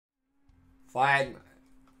Fine.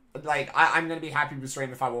 I'm going to be happy with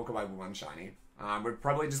stream if I walk away with one shiny. We're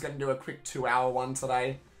probably just going to do a quick 2-hour one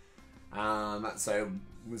today. So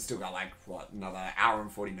we've still got like, what, another hour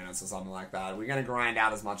and 40 minutes or something like that. We're going to grind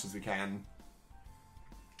out as much as we can.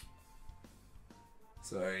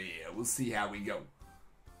 So yeah, we'll see how we go.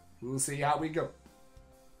 We'll see how we go.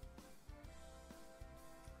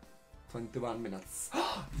 21 minutes.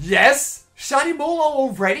 Yes! Shiny Morelull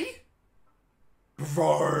already?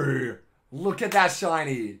 Bro! Look at that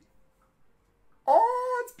shiny.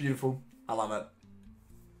 Oh, it's beautiful. I love it.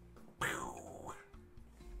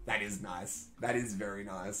 That is nice. That is very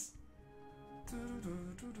nice.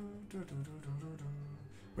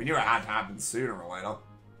 We knew it had to happen sooner or later.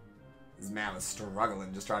 This man was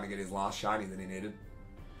struggling just trying to get his last shiny that he needed.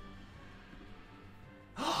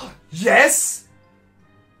 Yes!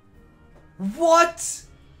 What?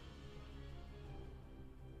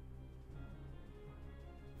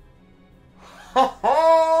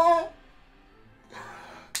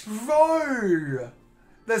 Bro!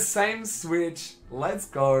 The same switch. Let's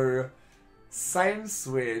go. Same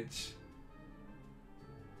switch.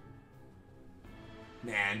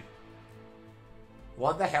 Man.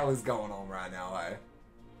 What the hell is going on right now, eh?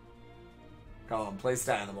 Come on, please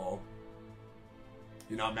stay on the ball.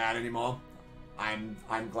 You're not mad anymore? I'm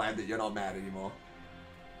glad that you're not mad anymore.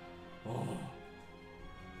 Oh.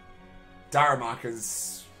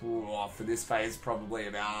 Darumaka's for this phase probably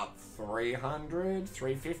about 300,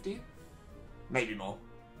 350? Maybe more.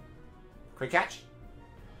 Quick catch?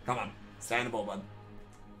 Come on, stay on the ball, bud.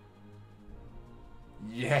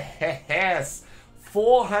 Yes!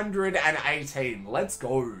 418. Let's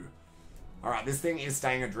go. Alright, this thing is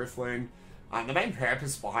staying a Drifloon. The main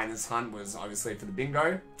purpose behind this hunt was obviously for the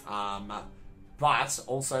bingo. But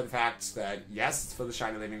also the fact that, yes, it's for the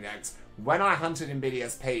shiny living decks. When I hunt it in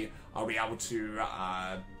BDSP, I'll be able to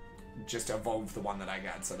just evolve the one that I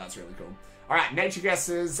get. So that's really cool. Alright, nature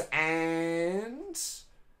guesses and...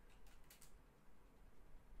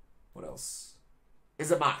 what else?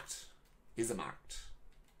 Is it marked? Is it marked?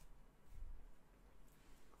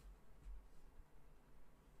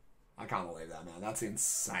 I can't believe that, man. That's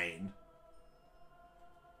insane.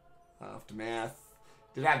 Aftermath.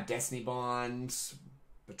 Did it have Destiny Bond?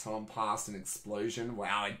 Baton Pass and Explosion?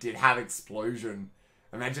 Wow, it did have Explosion.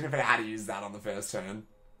 Imagine if it had to use that on the first turn.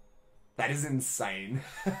 That is insane.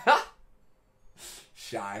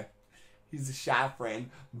 Shy. He's a shy friend.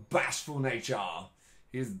 Bashful nature.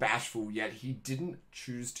 He is bashful, yet he didn't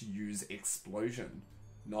choose to use Explosion.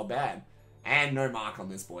 Not bad. And no mark on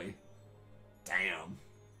this boy. Damn.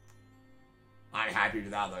 I'm happy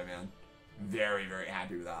with that though, man. Very, very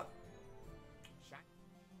happy with that.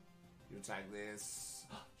 You'll take this.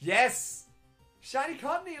 Yes! Shiny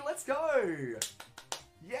Cotonee, let's go!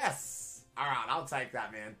 Yes! Alright, I'll take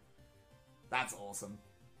that, man. That's awesome.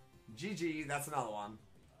 GG, that's another one.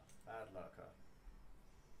 Bad luck, huh?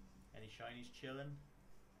 Any shinies chilling?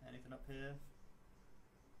 Anything up here?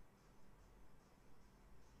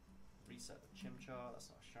 Reset the Chimchar, that's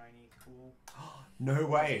not shiny, cool. No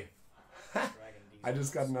way! I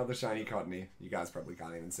just got another shiny Cotonee. You guys probably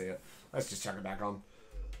can't even see it. Let's just chuck it back on.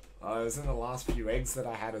 Oh, it was in the last few eggs that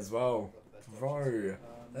I had as well. Bro,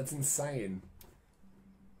 that's insane.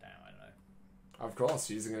 Damn, I don't know. Of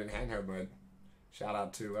course, using it in handheld mode. Shout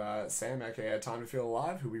out to Sam, aka Time to Feel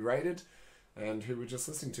Alive, who we rated, and who we're just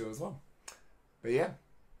listening to as well. But yeah,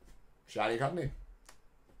 shiny Cotonee.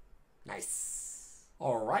 Nice.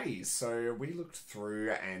 Alrighty, so we looked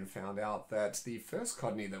through and found out that the first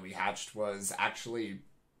Cotonee that we hatched was actually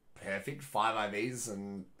perfect, 5 IVs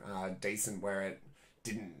and decent where it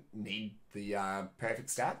didn't need the perfect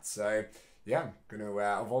stats. So yeah, going to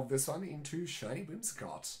evolve this one into Shiny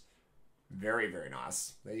Whimsicott. Very, very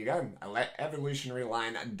nice. There you go. Evolutionary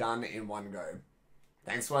line done in one go.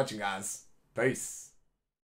 Thanks for watching, guys. Peace.